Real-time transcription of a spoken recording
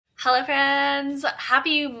Hello friends!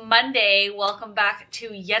 Happy Monday! Welcome back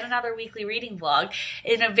to yet another weekly reading vlog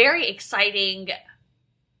in a very exciting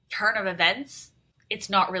turn of events. It's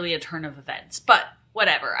not really a turn of events, but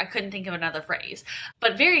whatever. I couldn't think of another phrase.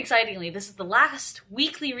 But very excitingly, this is the last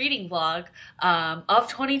weekly reading vlog of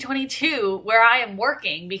 2022 where I am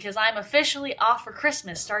working because I'm officially off for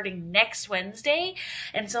Christmas starting next Wednesday.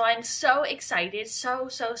 And so I'm so excited, so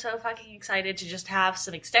fucking excited to just have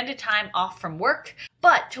some extended time off from work.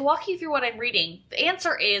 But to walk you through what I'm reading, the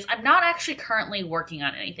answer is I'm not actually currently working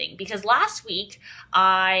on anything because last week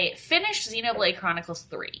I finished Xenoblade Chronicles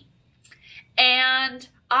 3. And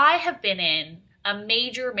I have been in a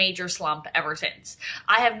major slump ever since.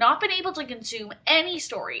 I have not been able to consume any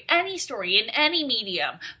story in any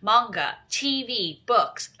medium, manga, TV,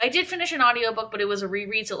 books. I did finish an audiobook, but it was a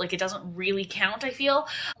reread, so it doesn't really count, I feel.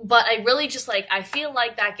 But I really just I feel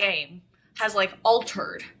like that game has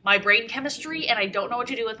altered my brain chemistry and I don't know what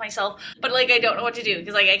to do with myself, but I don't know what to do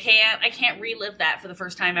because I can't relive that for the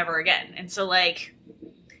first time ever again. And so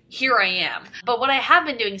here I am. But what I have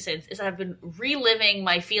been doing since is I've been reliving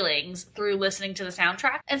my feelings through listening to the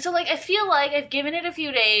soundtrack. And so I feel like I've given it a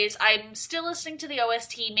few days. I'm still listening to the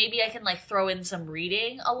OST. Maybe I can throw in some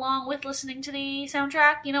reading along with listening to the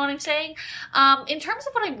soundtrack. You know what I'm saying? In terms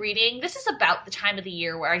of what I'm reading, this is about the time of the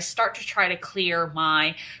year where I start to try to clear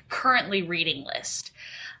my currently reading list.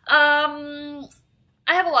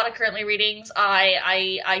 I have a lot of currently readings.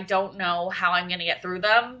 I don't know how I'm going to get through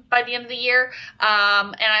them by the end of the year.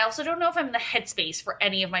 And I also don't know if I'm in the headspace for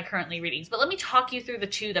any of my currently readings. But let me talk you through the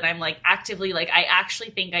two that I'm actively, I actually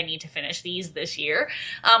think I need to finish these this year.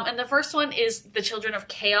 And the first one is The Children of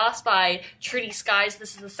Chaos by Trudy Skies.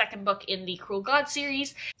 This is the second book in the Cruel God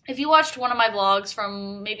series. If you watched one of my vlogs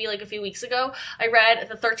from maybe a few weeks ago, I read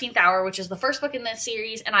The 13th Hour, which is the first book in this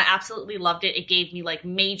series, and I absolutely loved it. It gave me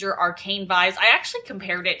major arcane vibes. I actually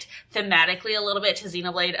compared it thematically a little bit to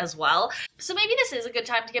Xenoblade as well. So maybe this is a good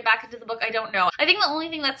time to get back into the book. I don't know. I think the only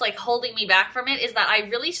thing that's holding me back from it is that I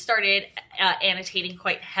really started annotating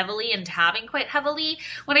quite heavily and tabbing quite heavily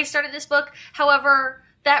when I started this book. However,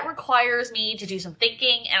 that requires me to do some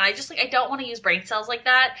thinking, and I just, I don't want to use brain cells like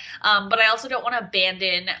that, but I also don't want to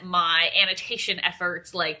abandon my annotation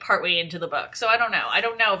efforts, partway into the book. So I don't know. I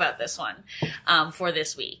don't know about this one for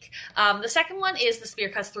this week. The second one is The Spear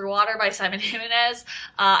Cuts Through Water by Simon Jimenez.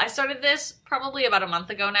 I started this probably about a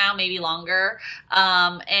month ago now, maybe longer,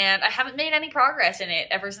 and I haven't made any progress in it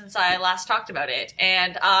ever since I last talked about it,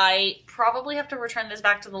 and I probably have to return this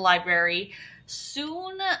back to the library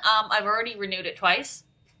soon. I've already renewed it twice.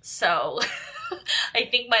 So I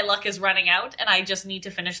think my luck is running out and I just need to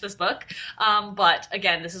finish this book. But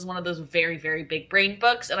again, this is one of those very big brain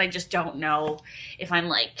books and I just don't know if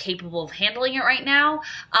I'm capable of handling it right now.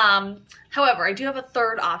 However, I do have a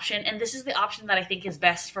third option, and this is the option that I think is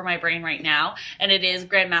best for my brain right now, and it is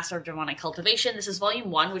Grandmaster of Demonic Cultivation. This is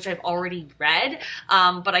volume 1, which I've already read,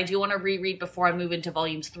 but I do want to reread before I move into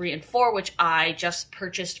volumes 3 and 4, which I just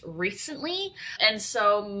purchased recently, and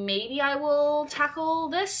so maybe I will tackle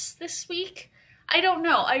this week. I don't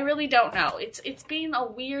know. I really don't know. It's been a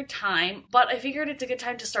weird time, but I figured it's a good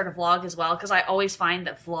time to start a vlog as well because I always find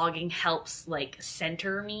that vlogging helps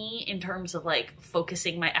center me in terms of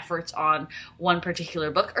focusing my efforts on one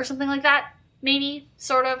particular book or something like that. Maybe,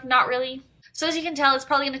 sort of, not really. So as you can tell, it's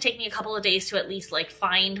probably going to take me a couple of days to at least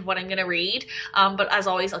find what I'm going to read. But as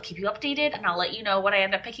always, I'll keep you updated and I'll let you know what I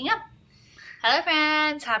end up picking up. Hello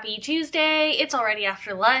friends, happy Tuesday. It's already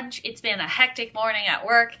after lunch. It's been a hectic morning at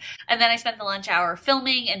work, and then I spent the lunch hour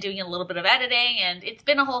filming and doing a little bit of editing, and it's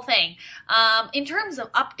been a whole thing. In terms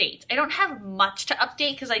of updates, I don't have much to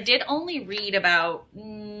update because I did only read about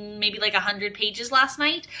maybe 100 pages last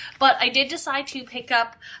night, but I did decide to pick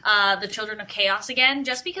up The Children of Chaos again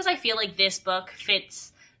just because I feel like this book fits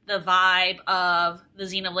the vibe of the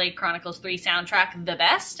Xenoblade Chronicles 3 soundtrack the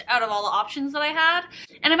best out of all the options that I had.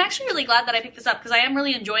 And I'm actually really glad that I picked this up because I am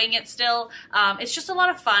really enjoying it still. It's just a lot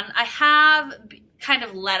of fun. I have kind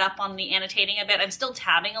of let up on the annotating a bit. I'm still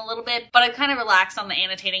tabbing a little bit, but I've kind of relaxed on the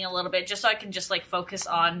annotating a little bit just so I can just focus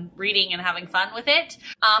on reading and having fun with it.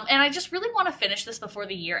 And I just really want to finish this before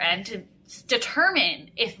the year end to determine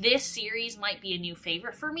if this series might be a new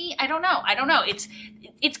favorite for me. I don't know.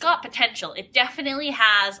 It's got potential. It definitely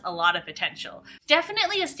has a lot of potential.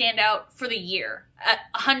 Definitely a standout for the year,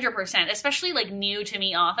 100%, especially new to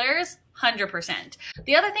me authors. 100%.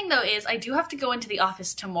 The other thing though is I do have to go into the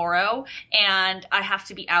office tomorrow and I have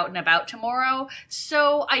to be out and about tomorrow.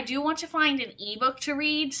 So I do want to find an ebook to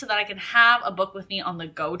read so that I can have a book with me on the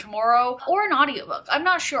go tomorrow or an audiobook. I'm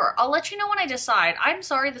not sure. I'll let you know when I decide. I'm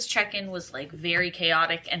sorry this check-in was like very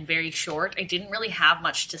chaotic and very short. I didn't really have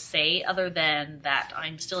much to say other than that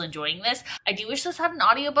I'm still enjoying this. I do wish this had an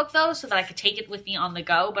audiobook though, so that I could take it with me on the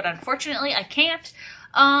go, but unfortunately I can't.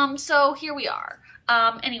 So here we are.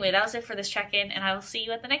 Anyway, that was it for this check-in, and I will see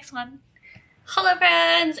you at the next one. Hello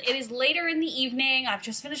friends! It is later in the evening, I've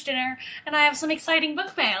just finished dinner, and I have some exciting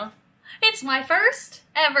book mail. It's my first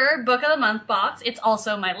ever Book of the Month box. It's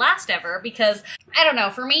also my last ever because, I don't know,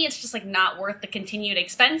 for me it's just like not worth the continued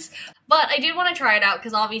expense. But I did want to try it out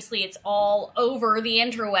because obviously it's all over the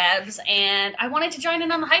interwebs and I wanted to join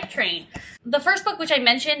in on the hype train. The first book, which I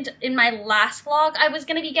mentioned in my last vlog I was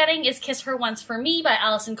going to be getting, is Kiss Her Once for Me by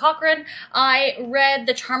Alison Cochrun. I read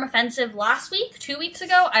The Charm Offensive last week, 2 weeks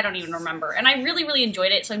ago, I don't even remember. And I really, really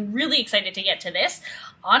enjoyed it, so I'm really excited to get to this.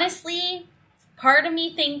 Honestly, part of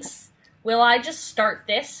me thinks, will I just start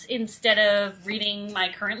this instead of reading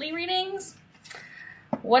my currently readings?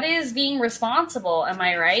 What is being responsible, am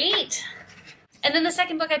I right? And then the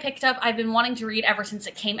second book I picked up, I've been wanting to read ever since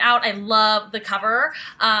it came out. I love the cover,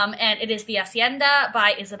 and it is The Hacienda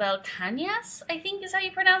by Isabel Cañas, I think is how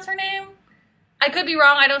you pronounce her name. I could be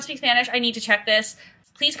wrong, I don't speak Spanish, I need to check this.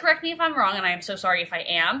 Please correct me if I'm wrong, and I am so sorry if I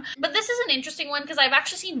am. But this is an interesting one because I've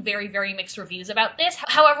actually seen very, very mixed reviews about this.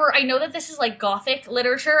 However, I know that this is like Gothic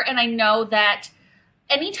literature, and I know that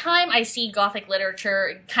anytime I see Gothic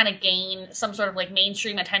literature kind of gain some sort of like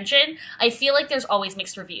mainstream attention, I feel like there's always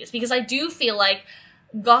mixed reviews because I do feel like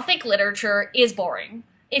Gothic literature is boring.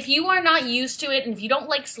 If you are not used to it, and if you don't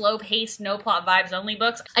like slow-paced, no-plot vibes only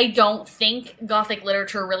books, I don't think Gothic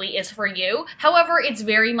literature really is for you. However, it's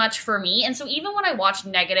very much for me, and so even when I watch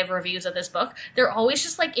negative reviews of this book, they're always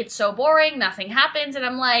just like, it's so boring, nothing happens, and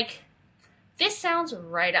I'm like, this sounds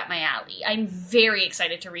right up my alley. I'm very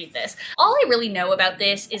excited to read this. All I really know about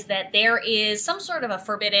this is that there is some sort of a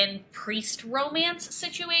forbidden priest romance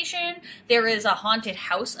situation. There is a haunted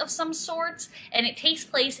house of some sorts, and it takes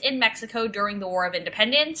place in Mexico during the War of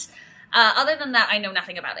Independence. Other than that, I know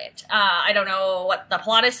nothing about it. I don't know what the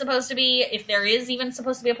plot is supposed to be, if there is even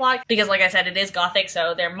supposed to be a plot, because like I said, it is Gothic,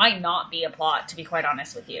 so there might not be a plot, to be quite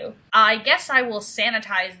honest with you. I guess I will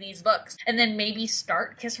sanitize these books, and then maybe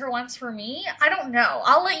start Kiss Her Once for Me? I don't know.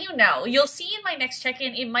 I'll let you know. You'll see in my next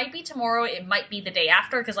check-in. It might be tomorrow, it might be the day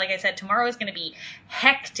after, because like I said, tomorrow is going to be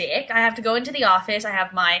hectic. I have to go into the office. I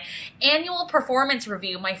have my annual performance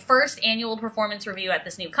review, my first annual performance review at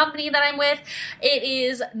this new company that I'm with. It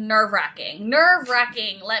is nerve-wracking.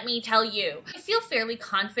 Nerve-wracking, let me tell you. I feel fairly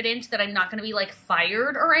confident that I'm not gonna be like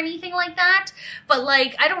fired or anything like that, but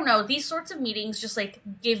like, I don't know, these sorts of meetings just like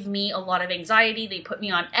give me a lot of anxiety. They put me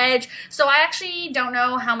on edge. So I actually don't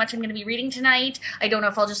know how much I'm gonna be reading tonight. I don't know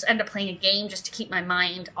if I'll just end up playing a game just to keep my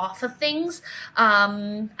mind off of things. I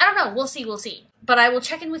don't know, we'll see. But I will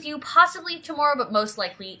check in with you possibly tomorrow, but most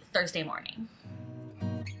likely Thursday morning.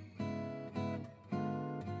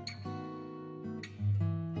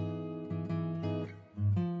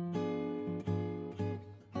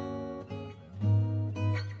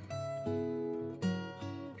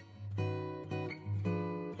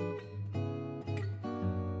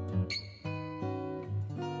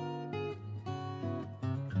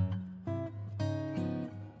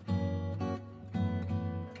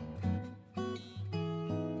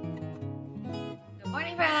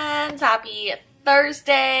 Morning friends, happy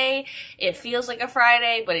Thursday. It feels like a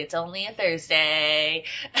Friday, but it's only a Thursday.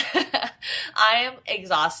 I am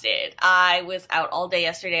exhausted. I was out all day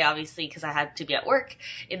yesterday, obviously, because I had to be at work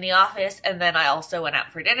in the office, and then I also went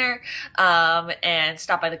out for dinner and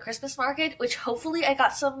stopped by the Christmas market, which hopefully I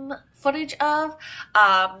got some footage of,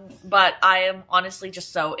 but I am honestly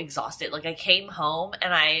just so exhausted. Like, I came home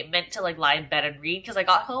and I meant to like lie in bed and read because I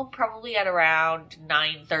got home probably at around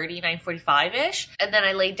 9:30, 9:45-ish, and then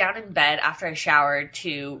I laid down in bed after I showered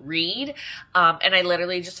to read, and I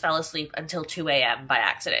literally just fell asleep until 2 a.m. by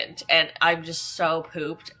accident, and I'm just so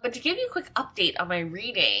pooped. But to give you a quick update on my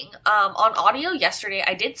reading, on audio yesterday,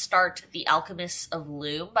 I did start The Alchemists of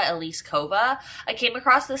Loom by Elise Kova. I came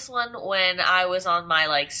across this one when I was on my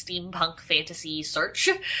like steampunk fantasy search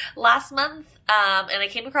last month, and I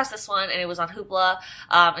came across this one and it was on Hoopla,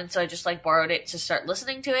 and so I just like borrowed it to start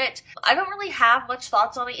listening to it. I don't really have much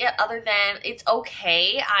thoughts on it yet other than it's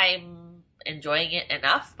okay. I'm enjoying it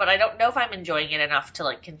enough, but I don't know if I'm enjoying it enough to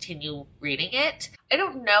like continue reading it. I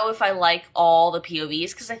don't know if I like all the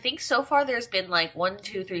POVs because I think so far there's been like 1,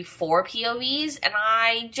 2, 3, 4 POVs, and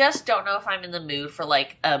I just don't know if I'm in the mood for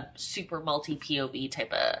like a super multi-POV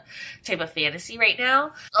type of fantasy right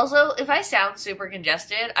now. Also, if I sound super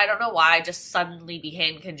congested, I don't know why I just suddenly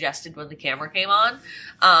became congested when the camera came on.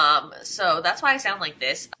 So that's why I sound like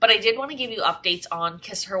this. But I did want to give you updates on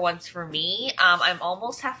Kiss Her Once for Me. I'm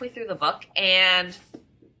almost halfway through the book, and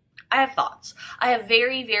I have thoughts. I have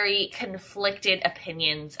very, very conflicted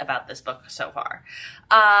opinions about this book so far.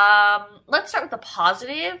 Let's start with the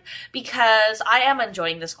positive, because I am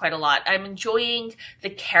enjoying this quite a lot. I'm enjoying the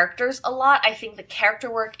characters a lot. I think the character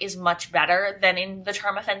work is much better than in The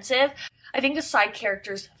Charm Offensive. I think the side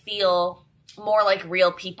characters feel more like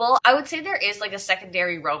real people. I would say there is like a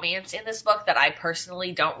secondary romance in this book that I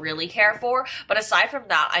personally don't really care for, but aside from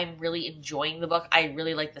that, I'm really enjoying the book. I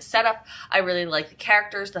really like the setup. I really like the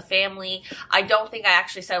characters, the family. I don't think I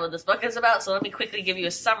actually said what this book is about, so let me quickly give you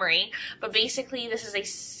a summary. But basically, this is a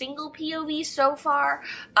single POV so far,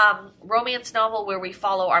 romance novel where we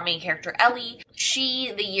follow our main character, Ellie.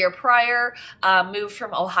 She, the year prior, moved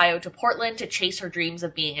from Ohio to Portland to chase her dreams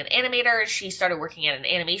of being an animator. She started working at an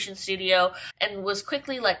animation studio and was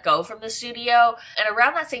quickly let go from the studio. And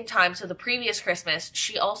around that same time, so the previous Christmas,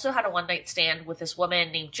 she also had a one-night stand with this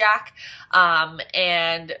woman named Jack.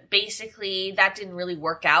 And basically that didn't really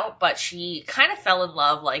work out, but she kind of fell in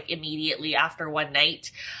love like immediately after one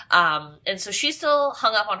night. And so she's still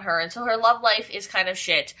hung up on her. And so her love life is kind of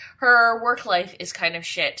shit. Her work life is kind of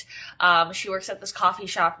shit. She works at this coffee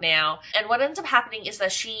shop now. And what ends up happening is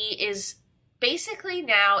that she is basically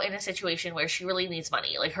now in a situation where she really needs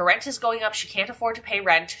money. Like, her rent is going up. She can't afford to pay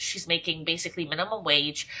rent. She's making basically minimum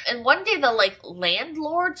wage. And one day the like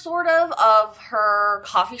landlord sort of her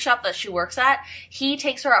coffee shop that she works at, he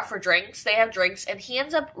takes her out for drinks. They have drinks, and he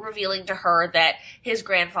ends up revealing to her that his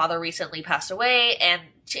grandfather recently passed away, and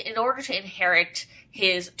in order to inherit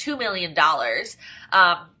his $2 million,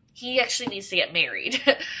 he actually needs to get married.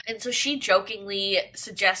 And so she jokingly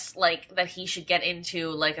suggests like that he should get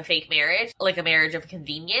into like a fake marriage, like a marriage of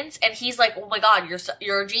convenience. And he's like, oh my God,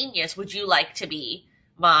 you're a genius. Would you like to be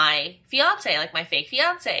my fiance, like my fake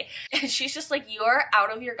fiance? And she's just like, you're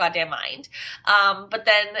out of your goddamn mind. But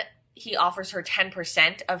then he offers her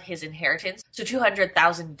 10% of his inheritance, so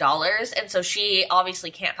 $200,000. And so she obviously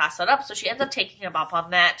can't pass that up. So she ends up taking him up on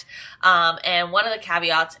that. And one of the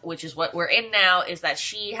caveats, which is what we're in now, is that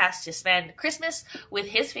she has to spend Christmas with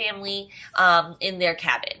his family in their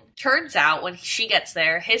cabin. Turns out when she gets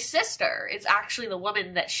there, his sister is actually the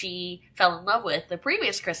woman that she fell in love with the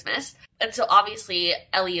previous Christmas. And so obviously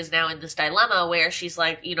Ellie is now in this dilemma where she's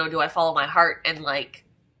like, you know, do I follow my heart and like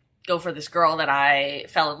go for this girl that I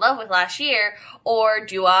fell in love with last year, or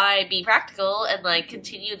do I be practical and like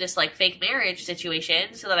continue this like fake marriage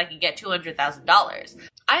situation so that I can get $200,000?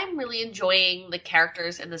 I'm really enjoying the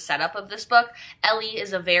characters and the setup of this book. Ellie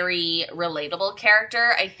is a very relatable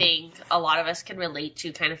character. I think a lot of us can relate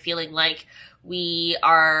to kind of feeling like we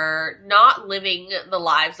are not living the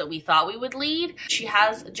lives that we thought we would lead. She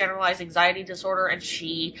has generalized anxiety disorder, and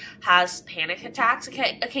she has panic attacks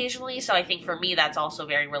occasionally. So I think for me, that's also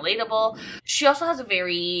very relatable. She also has a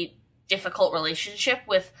very difficult relationship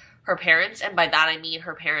with her parents, and by that I mean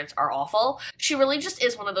her parents are awful. She really just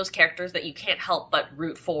is one of those characters that you can't help but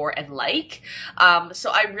root for and like.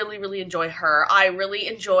 So I really, really enjoy her. I really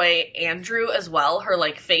enjoy Andrew as well, her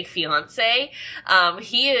like fake fiance.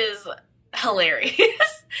 He is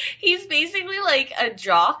hilarious. He's basically like a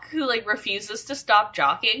jock who like refuses to stop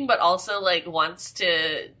jocking but also like wants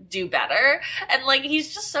to do better, and like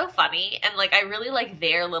he's just so funny, and like I really like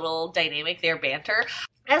their little dynamic, their banter.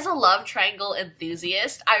 As a love triangle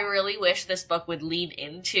enthusiast, I really wish this book would lean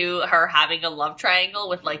into her having a love triangle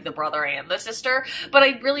with like the brother and the sister, but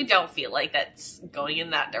I really don't feel like that's going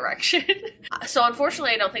in that direction. So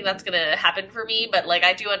unfortunately, I don't think that's gonna happen for me, but like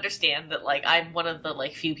I do understand that like I'm one of the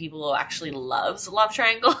like few people who actually loves love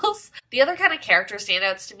triangles. The other kind of character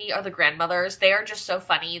standouts to me are the grandmothers. They are just so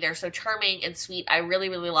funny. They're so charming and sweet. I really,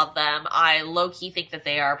 really love them. I low-key think that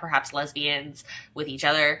they are perhaps lesbians with each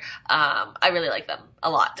other. I really like them a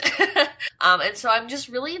lot. And so I'm just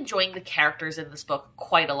really enjoying the characters in this book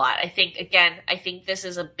quite a lot. I think this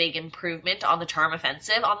is a big improvement on The Charm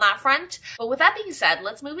Offensive on that front. But with that being said,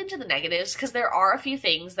 let's move into the negatives, because there are a few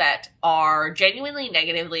things that are genuinely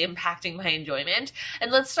negatively impacting my enjoyment.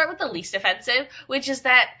 And let's start with the least offensive, which is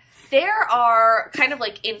that there are kind of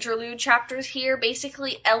like interlude chapters here.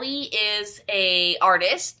 Basically, Ellie is a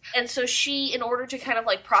artist, and so she, in order to kind of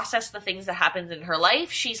like process the things that happens in her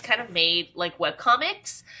life, she's kind of made like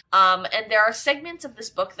webcomics. And there are segments of this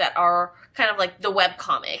book that are kind of like the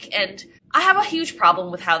webcomic, and I have a huge problem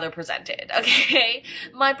with how they're presented, okay?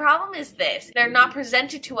 My problem is this: they're not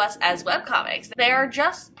presented to us as webcomics. They are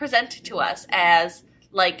just presented to us as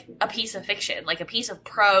like a piece of fiction, like a piece of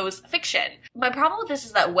prose fiction. My problem with this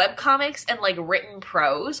is that webcomics and like written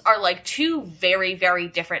prose are like two very, very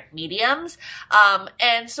different mediums.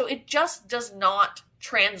 And so it just does not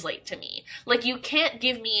translate to me. Like, you can't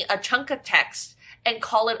give me a chunk of text and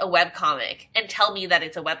call it a webcomic and tell me that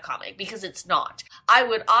it's a webcomic, because it's not. I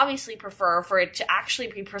would obviously prefer for it to actually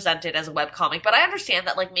be presented as a webcomic, but I understand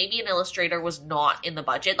that like maybe an illustrator was not in the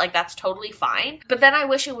budget. Like that's totally fine. But then I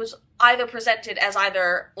wish it was either presented as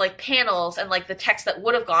either like panels and like the text that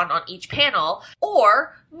would have gone on each panel,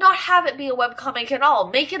 or not have it be a webcomic at all.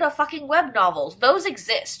 Make it a fucking web novels. Those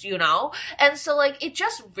exist, you know? And so like it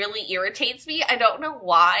just really irritates me. I don't know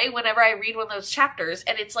why whenever I read one of those chapters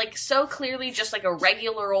and it's like so clearly just like a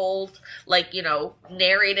regular old like, you know,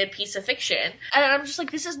 narrated piece of fiction. And I'm just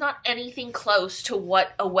like, this is not anything close to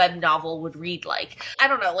what a web novel would read like. I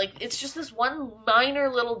don't know, like it's just this one minor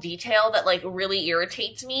little detail that like really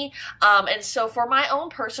irritates me. And so for my own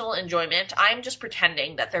personal enjoyment, I'm just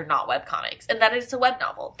pretending that they're not webcomics and that it's a web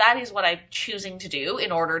novel. That is what I'm choosing to do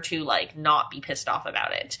in order to like not be pissed off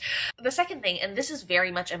about it. The second thing, and this is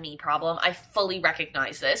very much a me problem, I fully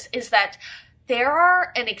recognize this, is that there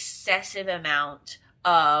are an excessive amount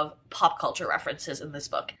of pop culture references in this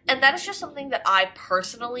book. And that is just something that I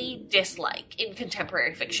personally dislike in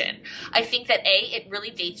contemporary fiction. I think that A, it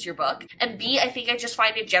really dates your book, and B, I think I just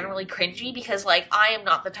find it generally cringy because like I am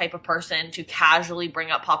not the type of person to casually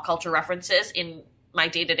bring up pop culture references in my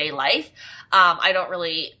day-to-day life. I don't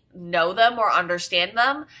really know them or understand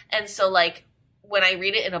them. And so like when I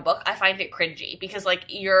read it in a book, I find it cringy because like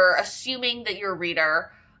you're assuming that your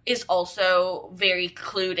reader is also very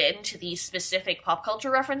clued into these specific pop culture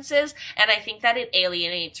references, and I think that it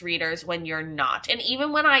alienates readers when you're not. And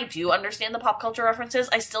even when I do understand the pop culture references,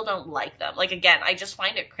 I still don't like them. Like, again, I just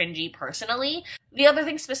find it cringy personally. The other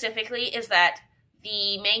thing specifically is that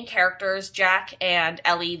the main characters, Jack and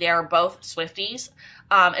Ellie, they are both Swifties,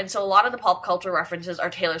 and so a lot of the pop culture references are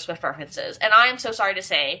Taylor Swift references, and I am so sorry to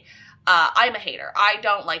say, I'm a hater. I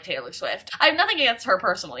don't like Taylor Swift. I have nothing against her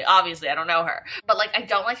personally. Obviously, I don't know her. But, like, I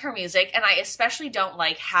don't like her music, and I especially don't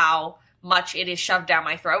like how much it is shoved down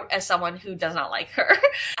my throat as someone who does not like her.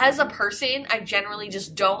 As a person, I generally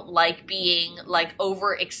just don't like being, like,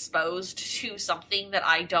 overexposed to something that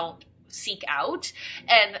I don't seek out,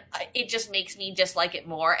 and it just makes me dislike it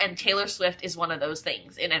more. And Taylor Swift is one of those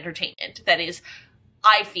things in entertainment that is,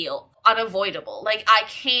 I feel, unavoidable. Like, I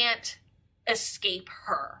can't escape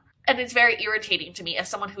her. And it's very irritating to me as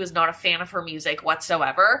someone who is not a fan of her music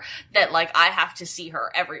whatsoever that, like, I have to see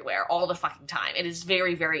her everywhere all the fucking time. It is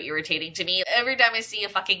very, very irritating to me. Every time I see a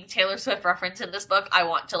fucking Taylor Swift reference in this book, I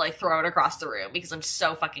want to, like, throw it across the room because I'm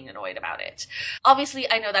so fucking annoyed about it. Obviously,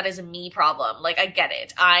 I know that is a me problem. Like, I get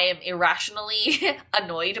it. I am irrationally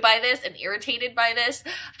annoyed by this and irritated by this.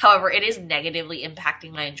 However, it is negatively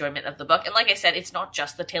impacting my enjoyment of the book. And like I said, it's not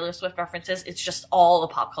just the Taylor Swift references. It's just all the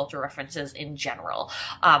pop culture references in general.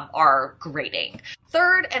 Are grating.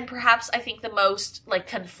 Third, and perhaps I think the most like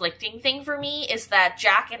conflicting thing for me, is that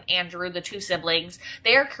Jack and Andrew, the two siblings,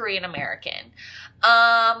 they are Korean American.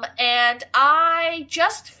 And I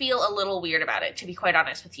just feel a little weird about it, to be quite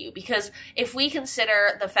honest with you, because if we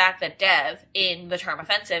consider the fact that Dev in The Charm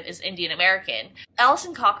Offensive is Indian American,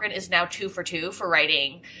 Alison Cochrun is now 2 for 2 for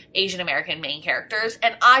writing Asian American main characters,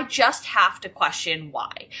 and I just have to question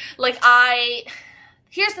why.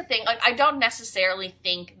 Here's the thing, like, I don't necessarily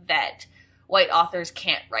think that white authors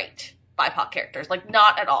can't write BIPOC characters, like,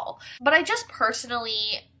 not at all. But I just personally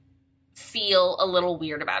feel a little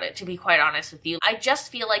weird about it, to be quite honest with you. I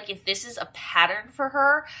just feel like if this is a pattern for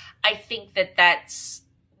her, I think that that's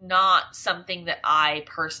not something that I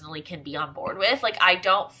personally can be on board with. Like, I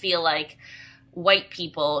don't feel like white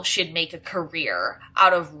people should make a career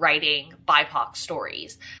out of writing BIPOC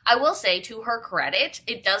stories. I will say, to her credit,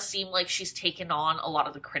 it does seem like she's taken on a lot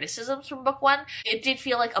of the criticisms from book one. It did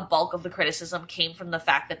feel like a bulk of the criticism came from the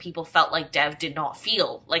fact that people felt like Dev did not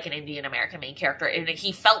feel like an Indian American main character, and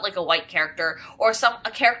he felt like a white character, or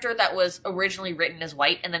a character that was originally written as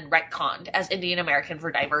white and then retconned as Indian American for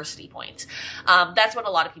diversity points. That's what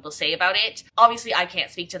a lot of people say about it. Obviously, I can't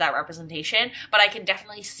speak to that representation, but I can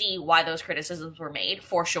definitely see why those criticisms were made,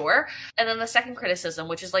 for sure. And then the second criticism,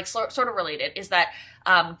 which is like sort of related, is that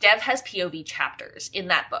Dev has POV chapters in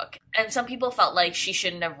that book. And some people felt like she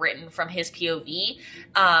shouldn't have written from his POV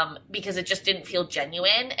because it just didn't feel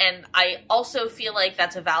genuine. And I also feel like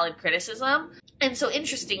that's a valid criticism. And so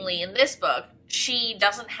interestingly, in this book, she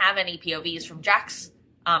doesn't have any POVs from Jack's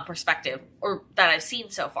perspective, or that I've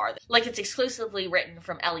seen so far. Like, it's exclusively written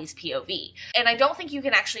from Ellie's POV. And I don't think you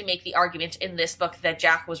can actually make the argument in this book that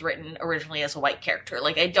Jack was written originally as a white character.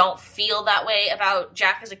 Like, I don't feel that way about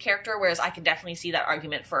Jack as a character, whereas I can definitely see that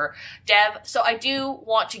argument for Dev. So I do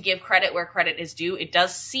want to give credit where credit is due. It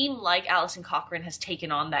does seem like Alison Cochrun has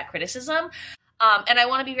taken on that criticism. And I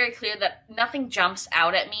want to be very clear that nothing jumps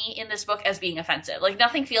out at me in this book as being offensive. Like,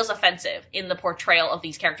 nothing feels offensive in the portrayal of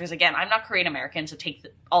these characters. Again, I'm not Korean American, so take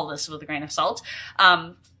all this with a grain of salt.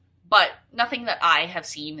 But nothing that I have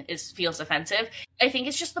seen feels offensive. I think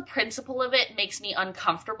it's just the principle of it makes me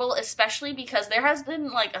uncomfortable, especially because there has been,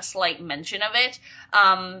 like, a slight mention of it.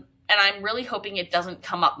 And I'm really hoping it doesn't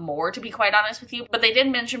come up more, to be quite honest with you. But they did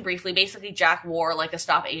mention briefly, basically Jack wore, like, a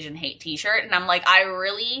Stop Asian Hate t-shirt. And I'm like, I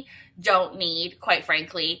really don't need, quite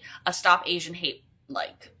frankly, a Stop Asian Hate,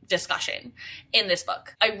 like, discussion in this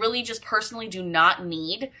book. I really just personally do not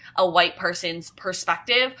need a white person's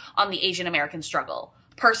perspective on the Asian American struggle.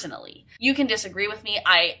 Personally. You can disagree with me.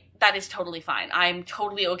 That is totally fine. I'm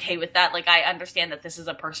totally okay with that. Like, I understand that this is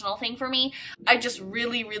a personal thing for me. I just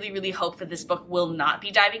really, really, really hope that this book will not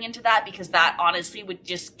be diving into that, because that honestly would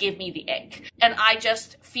just give me the ick. And I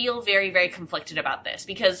just feel very, very conflicted about this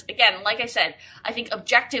because, again, like I said, I think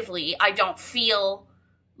objectively, I don't feel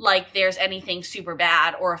like there's anything super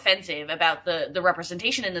bad or offensive about the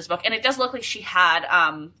representation in this book. And it does look like she had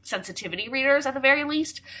sensitivity readers at the very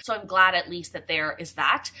least. So I'm glad at least that there is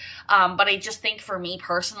that. But I just think for me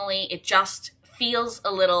personally, it just feels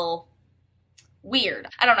a little weird.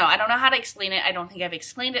 I don't know how to explain it. I don't think I've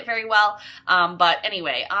explained it very well. But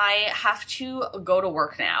anyway, I have to go to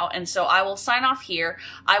work now. And so I will sign off here.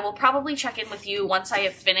 I will probably check in with you once I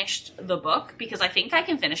have finished the book, because I think I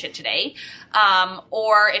can finish it today.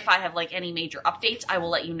 Or if I have like any major updates, I will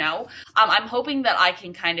let you know. I'm hoping that I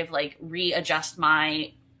can kind of like readjust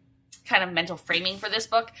my kind of mental framing for this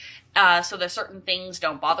book, so that certain things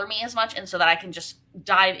don't bother me as much, and so that I can just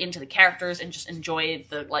dive into the characters and just enjoy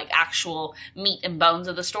the like actual meat and bones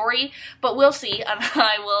of the story. But we'll see, and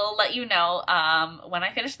I will let you know when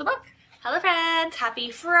I finish the book. Hello friends,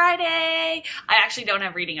 happy Friday! I actually don't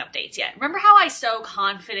have reading updates yet. Remember how I so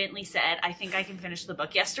confidently said I think I can finish the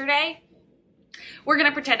book yesterday? We're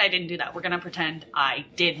gonna pretend I didn't do that. We're gonna pretend I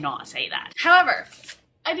did not say that. However,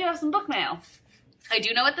 I do have some book mail. I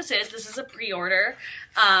do know what this is. This is a pre-order,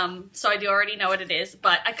 so I do already know what it is,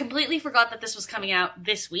 but I completely forgot that this was coming out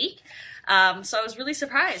this week, so I was really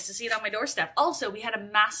surprised to see it on my doorstep. Also, we had a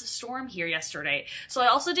massive storm here yesterday, so I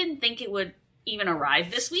also didn't think it would even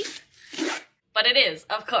arrive this week. But it is,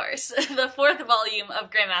 of course, the 4th volume of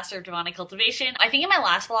Grandmaster of Demonic Cultivation. I think in my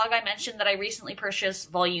last vlog I mentioned that I recently purchased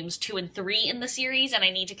volumes 2 and 3 in the series, and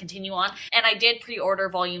I need to continue on. And I did pre-order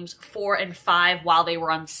volumes 4 and 5 while they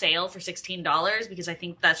were on sale for $16, because I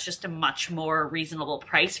think that's just a much more reasonable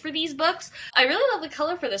price for these books. I really love the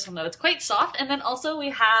color for this one though. It's quite soft. And then also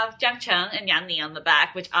we have Jiang Cheng and Yan Li on the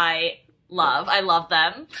back, which I love. I love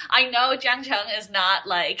them. I know Jiang Cheng is not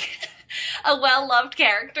like a well-loved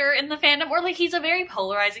character in the fandom, or like he's a very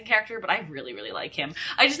polarizing character, but I really, really like him.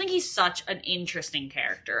 I just think he's such an interesting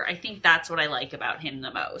character. I think that's what I like about him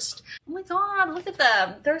the most. Oh my god, look at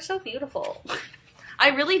them. They're so beautiful. I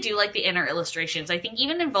really do like the inner illustrations. I think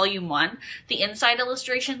even in volume 1, the inside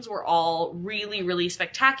illustrations were all really, really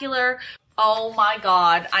spectacular. Oh my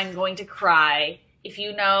god, I'm going to cry. If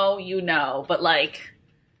you know, you know, but like,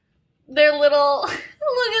 they're little, look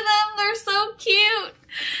at them, they're so cute.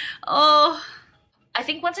 Oh, I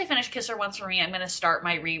think once I finish Kiss Her Once For Me, I'm going to start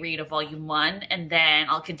my reread of Volume 1, and then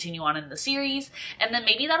I'll continue on in the series, and then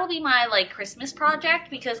maybe that'll be my, like, Christmas project,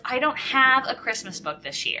 because I don't have a Christmas book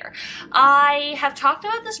this year. I have talked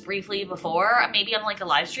about this briefly before, maybe on, like, a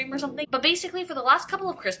live stream or something, but basically for the last couple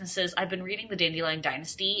of Christmases, I've been reading the Dandelion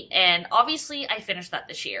Dynasty, and obviously I finished that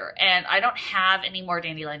this year, and I don't have any more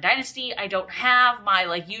Dandelion Dynasty. I don't have my,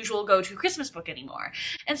 like, usual go-to Christmas book anymore,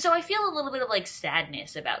 and so I feel a little bit of, like,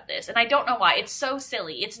 sadness about this, and I don't know why. It's so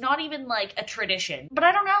silly. It's not even like a tradition, but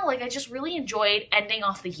I don't know, like I just really enjoyed ending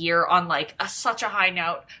off the year on like such a high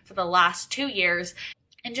note for the last 2 years,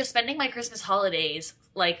 and just spending my Christmas holidays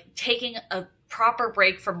like taking a proper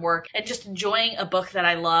break from work and just enjoying a book that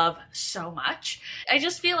I love so much. I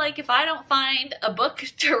just feel like if I don't find a book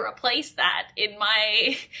to replace that in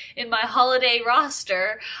my holiday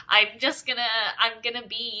roster, I'm gonna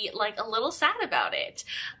be like a little sad about it.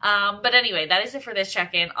 But anyway, that is it for this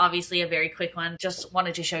check-in. Obviously a very quick one. Just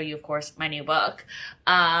wanted to show you, of course, my new book.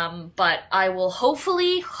 But I will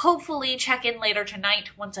hopefully check in later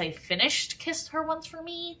tonight once I've finished Kiss Her Once For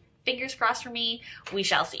Me. Fingers crossed for me. We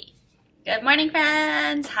shall see. Good morning,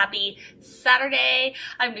 friends. Happy Saturday.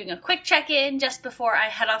 I'm doing a quick check-in just before I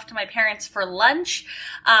head off to my parents for lunch.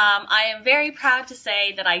 I am very proud to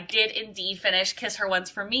say that I did indeed finish Kiss Her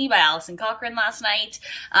Once For Me by Alison Cochrun last night.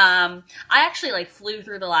 I actually like flew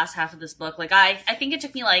through the last half of this book. Like I think it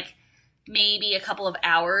took me like maybe a couple of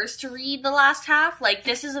hours to read the last half. Like,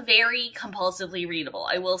 this is a very compulsively readable.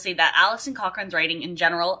 I will say that Alison Cochran's writing in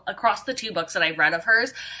general, across the 2 books that I've read of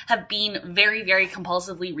hers, have been very, very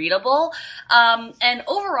compulsively readable. And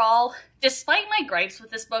overall, despite my gripes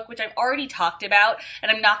with this book, which I've already talked about,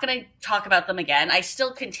 and I'm not going to talk about them again, I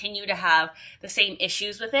still continue to have the same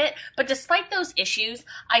issues with it. But despite those issues,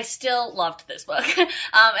 I still loved this book. And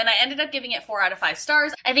I ended up giving it 4 out of 5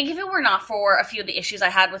 stars. I think if it were not for a few of the issues I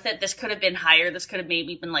had with it, this could have been higher. This could have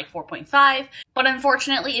maybe been like 4.5. But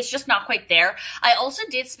unfortunately, it's just not quite there. I also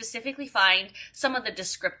did specifically find some of the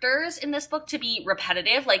descriptors in this book to be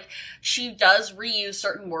repetitive. Like, she does reuse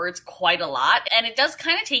certain words quite a lot, and it does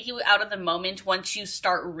kind of take you out of the moment once you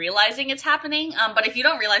start realizing it's happening. But if you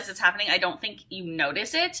don't realize it's happening, I don't think you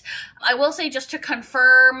notice it. I will say, just to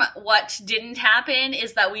confirm what didn't happen,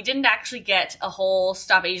 is that we didn't actually get a whole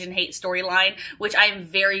Stop Asian Hate storyline, which I'm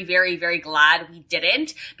very, very, very glad we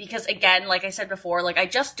didn't, because again, like I said before, like, I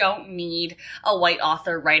just don't need a white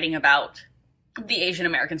author writing about the Asian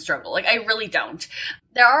American struggle. Like, I really don't.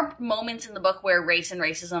 There are moments in the book where race and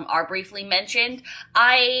racism are briefly mentioned.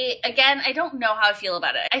 I don't know how I feel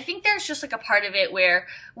about it. I think there's just like a part of it where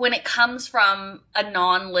when it comes from a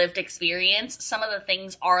non-lived experience, some of the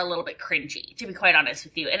things are a little bit cringy, to be quite honest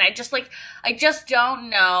with you. And I just don't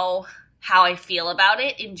know how I feel about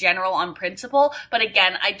it in general on principle. But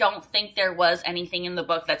again, I don't think there was anything in the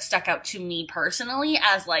book that stuck out to me personally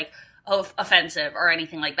as like, offensive or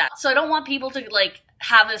anything like that. So I don't want people to like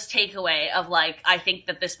have this takeaway of like, I think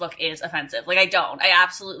that this book is offensive. Like, I don't. I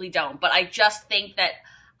absolutely don't. But I just think that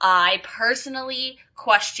I personally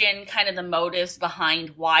question kind of the motives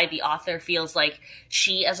behind why the author feels like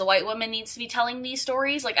she as a white woman needs to be telling these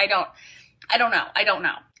stories. Like, I don't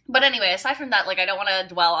know. But anyway, aside from that, like, I don't want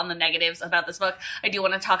to dwell on the negatives about this book. I do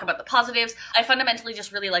want to talk about the positives. I fundamentally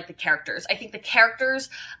just really like the characters. I think the characters,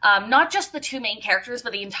 not just the 2 main characters,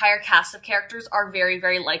 but the entire cast of characters are very,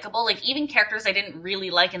 very likable. Like, even characters I didn't really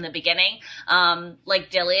like in the beginning,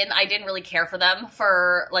 like Dylan, I didn't really care for them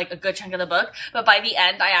for, like, a good chunk of the book. But by the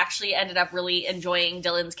end, I actually ended up really enjoying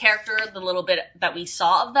Dylan's character, the little bit that we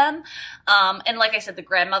saw of them. And like I said, the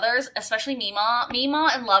grandmothers, especially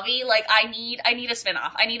Mima and Lovey, like, I need a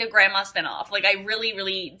spinoff. I need a grandma spinoff. Like, I really,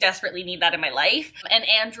 really desperately need that in my life. And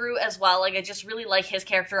Andrew as well. Like, I just really like his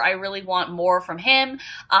character. I really want more from him.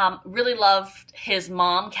 Really loved his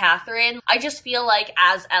mom, Catherine. I just feel like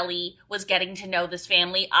as Ellie was getting to know this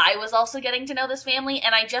family, I was also getting to know this family.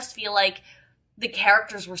 And I just feel like the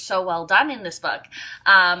characters were so well done in this book.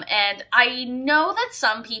 And I know that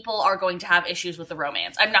some people are going to have issues with the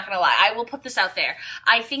romance. I'm not going to lie. I will put this out there.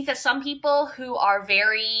 I think that some people who are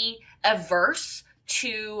very averse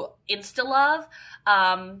to insta-love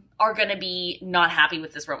are going to be not happy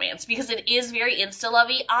with this romance because it is very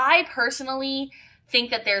insta-lovey. I personally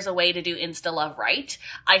think that there's a way to do insta-love right.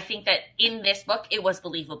 I think that in this book, it was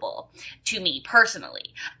believable to me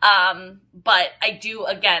personally. But I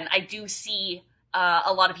do see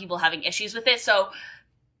a lot of people having issues with it. So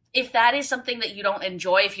if that is something that you don't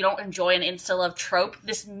enjoy, if you don't enjoy an insta-love trope,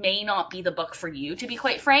 this may not be the book for you, to be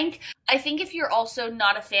quite frank. I think if you're also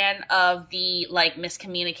not a fan of the, like,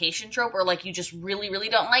 miscommunication trope, or, like, you just really, really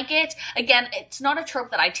don't like it, again, it's not a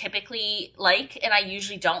trope that I typically like, and I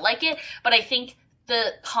usually don't like it, but I think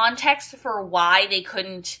the context for why they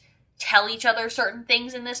couldn't tell each other certain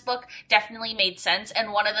things in this book definitely made sense,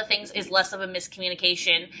 and one of the things is less of a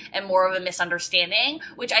miscommunication and more of a misunderstanding,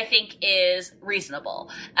 which I think is reasonable.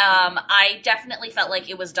 I definitely felt like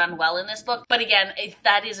it was done well in this book, but again, if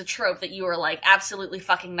that is a trope that you are like, absolutely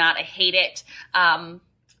fucking not, I hate it,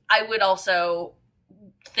 I would also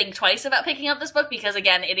think twice about picking up this book, because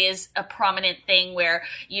again, it is a prominent thing where,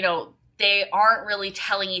 you know, they aren't really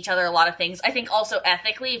telling each other a lot of things. I think also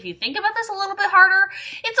ethically, if you think about this a little bit harder,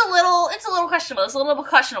 it's a little questionable. It's a little bit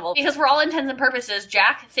questionable because for all intents and purposes,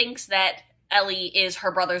 Jack thinks that Ellie is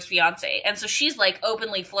her brother's fiance. And so she's like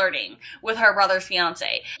openly flirting with her brother's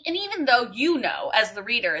fiance. And even though you know, as the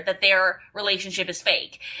reader, that their relationship is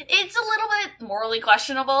fake, it's a little bit morally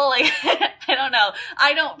questionable. Like, I don't know.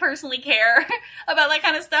 I don't personally care about that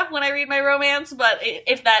kind of stuff when I read my romance, but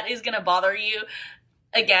if that is going to bother you,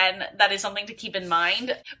 again, that is something to keep in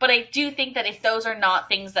mind. But I do think that if those are not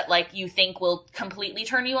things that, like, you think will completely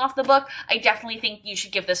turn you off the book, I definitely think you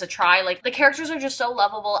should give this a try. Like, the characters are just so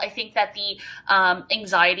lovable. I think that the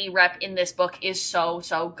anxiety rep in this book is so,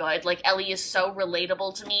 so good. Like, Ellie is so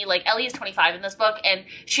relatable to me. Like, Ellie is 25 in this book, and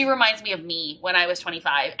she reminds me of me when I was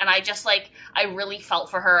 25. And I just, like, I really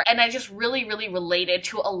felt for her. And I just really, really related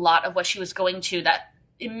to a lot of what she was going to that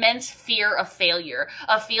immense fear of failure,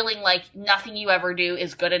 of feeling like nothing you ever do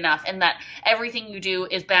is good enough and that everything you do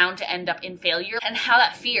is bound to end up in failure, and how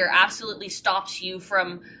that fear absolutely stops you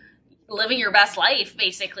from living your best life,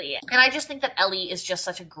 basically. And I just think that Ellie is just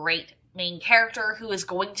such a great main character who is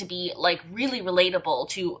going to be like really relatable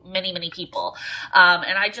to many, many people.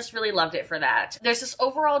 And I just really loved it for that. There's this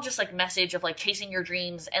overall just like message of like chasing your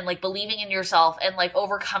dreams and like believing in yourself and like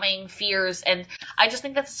overcoming fears. And I just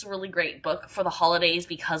think that's a really great book for the holidays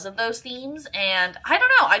because of those themes. And I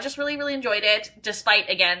don't know, I just really, really enjoyed it, despite,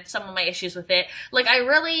 again, some of my issues with it. Like I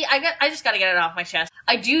just gotta get it off my chest.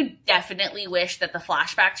 I do definitely wish that the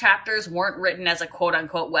flashback chapters weren't written as a quote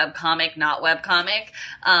unquote webcomic, not webcomic.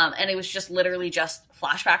 And it was just literally just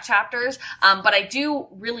flashback chapters. But I do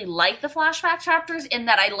really like the flashback chapters in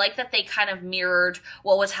that I like that they kind of mirrored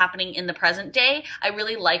what was happening in the present day. I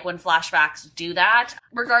really like when flashbacks do that.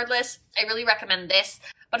 Regardless, I really recommend this.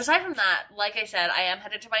 But aside from that, like I said, I am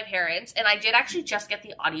headed to my parents', and I did actually just get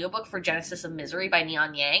the audiobook for Genesis of Misery by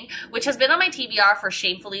Neon Yang, which has been on my TBR for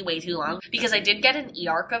shamefully way too long, because I did get an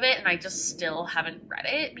e-arc of it, and I just still haven't read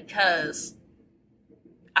it, because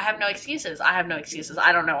I have no excuses. I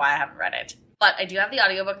don't know why I haven't read it. But I do have the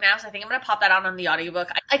audiobook now, so I think I'm going to pop that on the audiobook.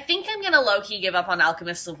 I think I'm going to low-key give up on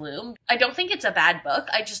Alchemists of Loom. I don't think it's a bad book.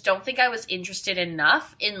 I just don't think I was interested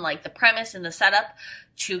enough in, like, the premise and the setup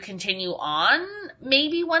to continue on.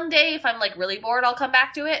 Maybe one day, if I'm, like, really bored, I'll come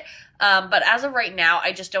back to it. But as of right now,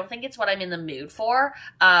 I just don't think it's what I'm in the mood for.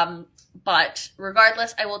 But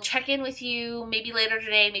regardless, I will check in with you maybe later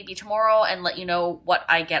today, maybe tomorrow, and let you know what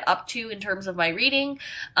I get up to in terms of my reading.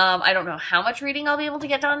 I don't know how much reading I'll be able to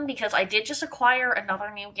get done, because I did just acquire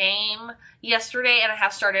another new game yesterday, and I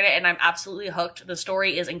have started it, and I'm absolutely hooked. The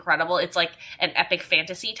story is incredible. It's like an epic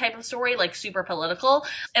fantasy type of story, like super political,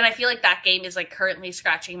 and I feel like that game is like currently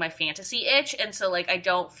scratching my fantasy itch, and so like I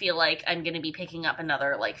don't feel like I'm gonna be picking up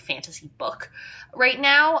another like fantasy book right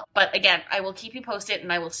now. But again, I will keep you posted,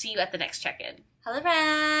 and I will see you at the next check-in. Hello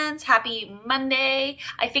friends, happy Monday.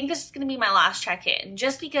 I think this is going to be my last check-in,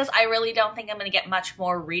 just because I really don't think I'm going to get much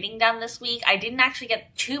more reading done this week. I didn't actually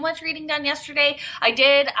get too much reading done yesterday. I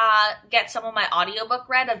did get some of my audiobook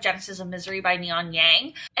read of Genesis of Misery by Neon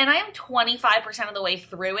Yang, and I am 25% of the way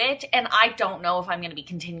through it, and I don't know if I'm going to be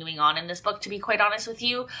continuing on in this book, to be quite honest with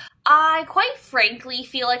you. I quite frankly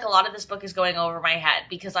feel like a lot of this book is going over my head,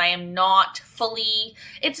 because I am not fully,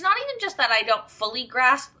 it's not even just that I don't fully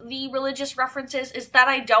grasp the religious references, is that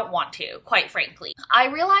I don't want to, quite frankly. I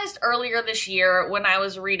realized earlier this year when I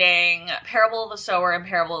was reading Parable of the Sower and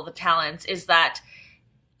Parable of the Talents is that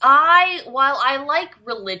while I like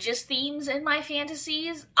religious themes in my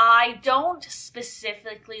fantasies, I don't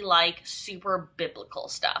specifically like super biblical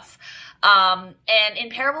stuff. And in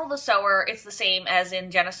Parable of the Sower, it's the same as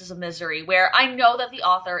in Genesis of Misery, where I know that the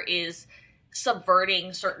author is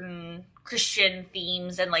subverting certain Christian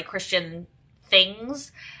themes and like Christian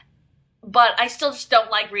things, but I still just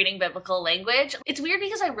don't like reading biblical language. It's weird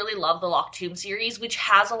because I really love the Locked Tomb series, which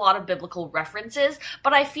has a lot of biblical references,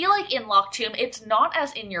 but I feel like in Locked Tomb, it's not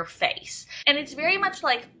as in your face. And it's very much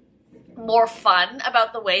like more fun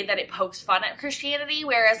about the way that it pokes fun at Christianity,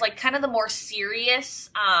 whereas like kind of the more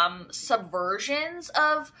serious subversions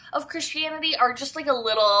of Christianity are just like a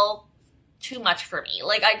little too much for me.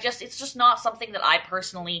 Like it's just not something that I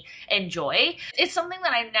personally enjoy. It's something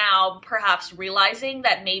that I'm now perhaps realizing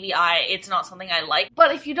that maybe it's not something I like.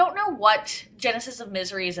 But if you don't know what Genesis of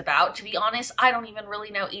Misery is about, to be honest, I don't even really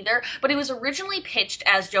know either. But it was originally pitched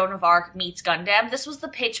as Joan of Arc meets Gundam. This was the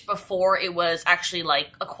pitch before it was actually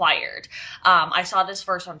like acquired. I saw this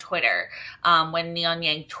first on Twitter when Neon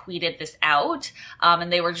Yang tweeted this out.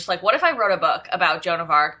 And they were just like, what if I wrote a book about Joan of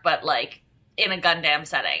Arc, but like in a Gundam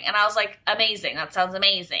setting? And I was like, amazing, that sounds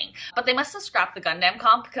amazing. But they must have scrapped the Gundam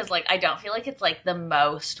comp, because like I don't feel like it's like the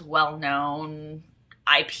most well-known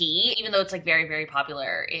IP, even though it's like very, very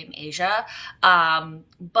popular in Asia.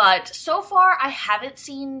 But so far I haven't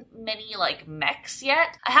seen many like mechs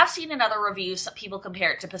yet. I have seen in other reviews some people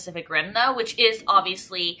compare it to Pacific Rim though, which is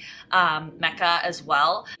obviously mecha as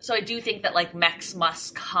well. So I do think that like mechs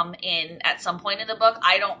must come in at some point in the book.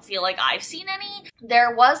 I don't feel like I've seen any.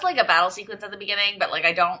 There was like a battle sequence at the beginning, but like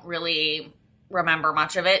I don't really remember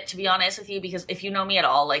much of it, to be honest with you, because if you know me at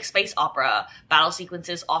all, like space opera battle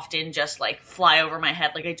sequences often just like fly over my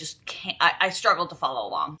head. Like I just can't, I struggle to follow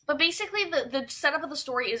along. But basically the setup of the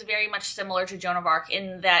story is very much similar to Joan of Arc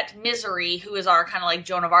in that Misery, who is our kind of like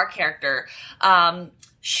Joan of Arc character,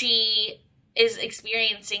 she is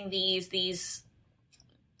experiencing these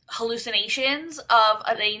hallucinations of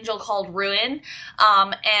an angel called Ruin,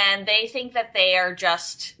 and they think that they are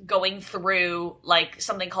just going through like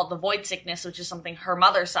something called the void sickness, which is something her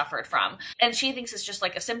mother suffered from, and she thinks it's just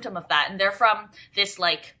like a symptom of that, and they're from this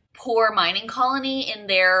like poor mining colony in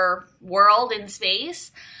their world in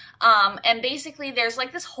space. And basically there's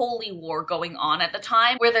like this holy war going on at the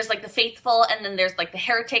time where there's like the faithful and then there's like the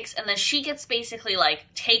heretics, and then she gets basically like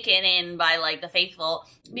taken in by like the faithful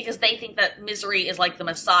because they think that Misery is like the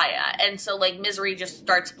Messiah. And so like Misery just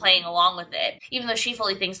starts playing along with it. Even though she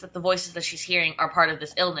fully thinks that the voices that she's hearing are part of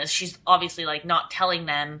this illness, she's obviously like not telling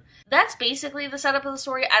them. That's basically the setup of the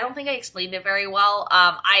story. I don't think I explained it very well.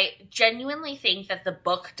 I genuinely think that the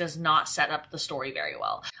book does not set up the story very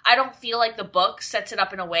well. I don't feel like the book sets it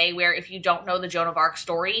up in a way where if you don't know the Joan of Arc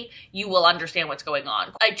story, you will understand what's going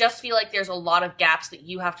on. I just feel like there's a lot of gaps that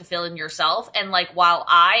you have to fill in yourself. And like, while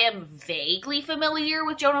I am vaguely familiar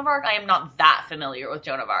with Joan of Arc, I am not that familiar with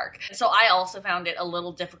Joan of Arc. So I also found it a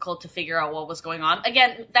little difficult to figure out what was going on.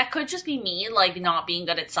 Again, that could just be me, like, not being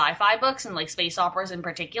good at sci-fi books and like space operas in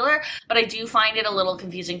particular, but I do find it a little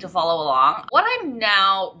confusing to follow along. What I'm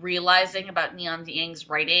now realizing about Neon Yang's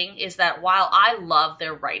writing is that while I love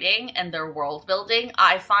their writing and their world building,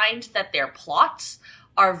 I find that their plots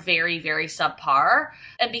are very, very subpar.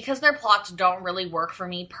 And because their plots don't really work for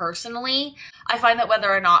me personally, I find that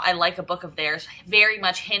whether or not I like a book of theirs very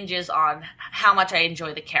much hinges on how much I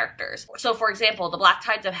enjoy the characters. So for example, The Black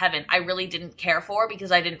Tides of Heaven, I really didn't care for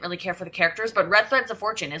because I didn't really care for the characters, but Red Threads of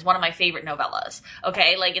Fortune is one of my favorite novellas.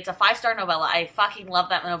 Okay, like, it's a 5-star novella. I fucking love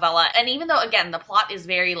that novella. And even though, again, the plot is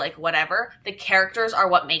very like whatever, the characters are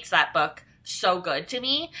what makes that book so good to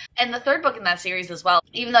me. And the third book in that series as well,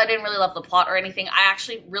 even though I didn't really love the plot or anything, I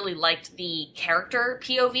actually really liked the character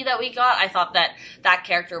POV that we got. I thought that that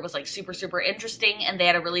character was like super, super interesting and they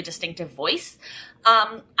had a really distinctive voice.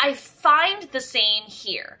 I find the same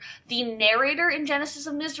here. The narrator in Genesis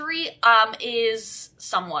of Misery is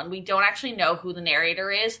someone. We don't actually know who the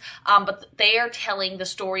narrator is, but they are telling the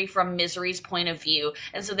story from Misery's point of view.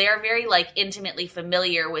 And so they are very like intimately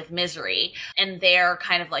familiar with Misery and their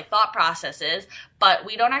kind of like thought processes, but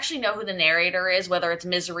we don't actually know who the narrator is, whether it's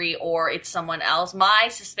Misery or it's someone else. My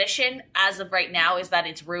suspicion as of right now is that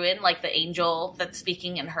it's Ruin, like the angel that's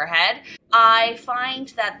speaking in her head. I find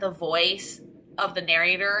that the voice of the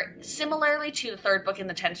narrator, similarly to the third book in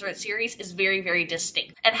the Tensorate series, is very, very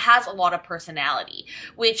distinct and has a lot of personality,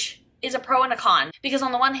 which is a pro and a con, because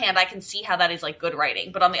on the one hand, I can see how that is like good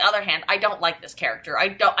writing, but on the other hand, I don't like this character.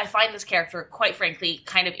 I find this character, quite frankly,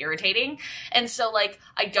 kind of irritating. And so like,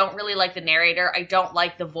 I don't really like the narrator. I don't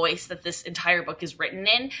like the voice that this entire book is written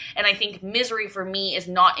in. And I think Misery for me is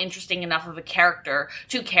not interesting enough of a character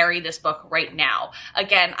to carry this book right now.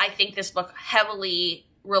 Again, I think this book heavily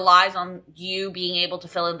relies on you being able to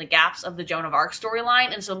fill in the gaps of the Joan of Arc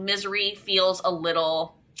storyline, and so Misery feels a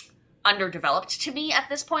little underdeveloped to me at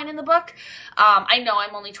this point in the book. I know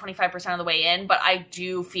I'm only 25% of the way in, but I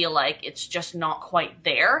do feel like it's just not quite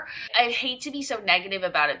there. I hate to be so negative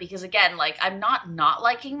about it because, again, like, I'm not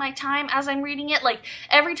liking my time as I'm reading it. Like,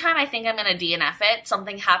 every time I think I'm gonna DNF it,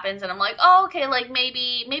 something happens and I'm like, oh, okay, like,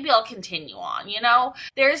 maybe I'll continue on, you know?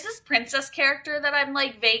 There's this princess character that I'm,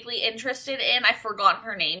 like, vaguely interested in. I've forgotten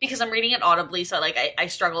her name because I'm reading it audibly, so, like, I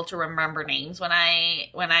struggle to remember names when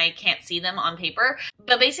I can't see them on paper.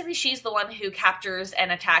 But basically, she's the one who captures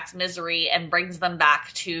and attacks Misery and brings them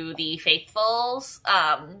back to the Faithful's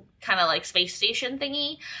kind of like space station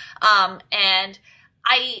thingy. And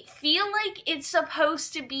I feel like it's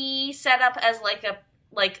supposed to be set up as like a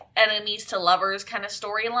enemies to lovers kind of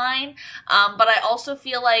storyline. But I also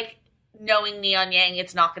feel like, knowing Neon Yang,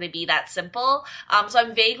 it's not going to be that simple. So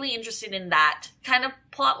I'm vaguely interested in that kind of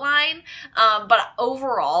plot line. But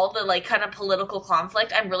overall, the like kind of political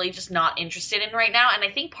conflict, I'm really just not interested in right now. And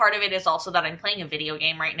I think part of it is also that I'm playing a video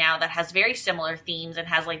game right now that has very similar themes and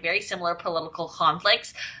has like very similar political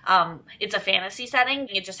conflicts. It's a fantasy setting.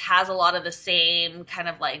 It just has a lot of the same kind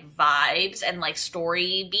of like vibes and like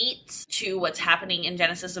story beats to what's happening in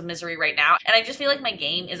Genesis of Misery right now. And I just feel like my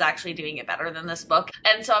game is actually doing it better than this book.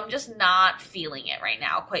 And so I'm just not feeling it right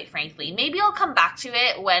now, quite frankly. Maybe I'll come back to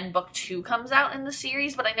it when book 2 comes out in the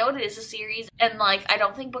series, but I know it is a series, and like, I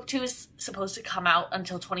don't think book 2 is supposed to come out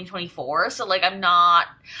until 2024, so like, I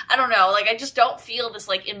don't know, like, I just don't feel this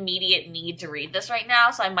like immediate need to read this right now,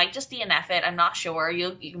 so I might just DNF it. I'm not sure.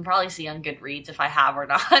 You can probably see on Goodreads if I have or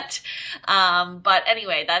not. But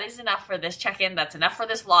anyway, that is enough for this check-in. That's enough for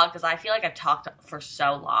this vlog, because I feel like I've talked for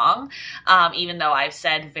so long, even though I've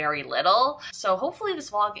said very little. So hopefully this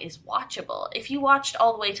vlog is watchable. If you watched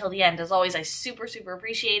all the way till the end, as always, I super, super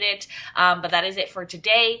appreciate it. But that is it for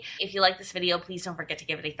today. If you like this video, please don't forget to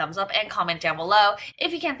give it a thumbs up and comment down below.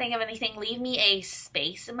 If you can't think of anything, leave me a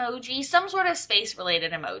space emoji, some sort of space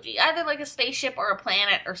related emoji, either like a spaceship or a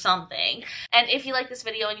planet or something. And if you like this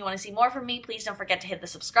video and you want to see more from me, please don't forget to hit the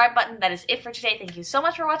subscribe button. That is it for today. Thank you so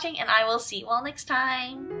much for watching, and I will see you all next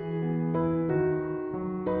time.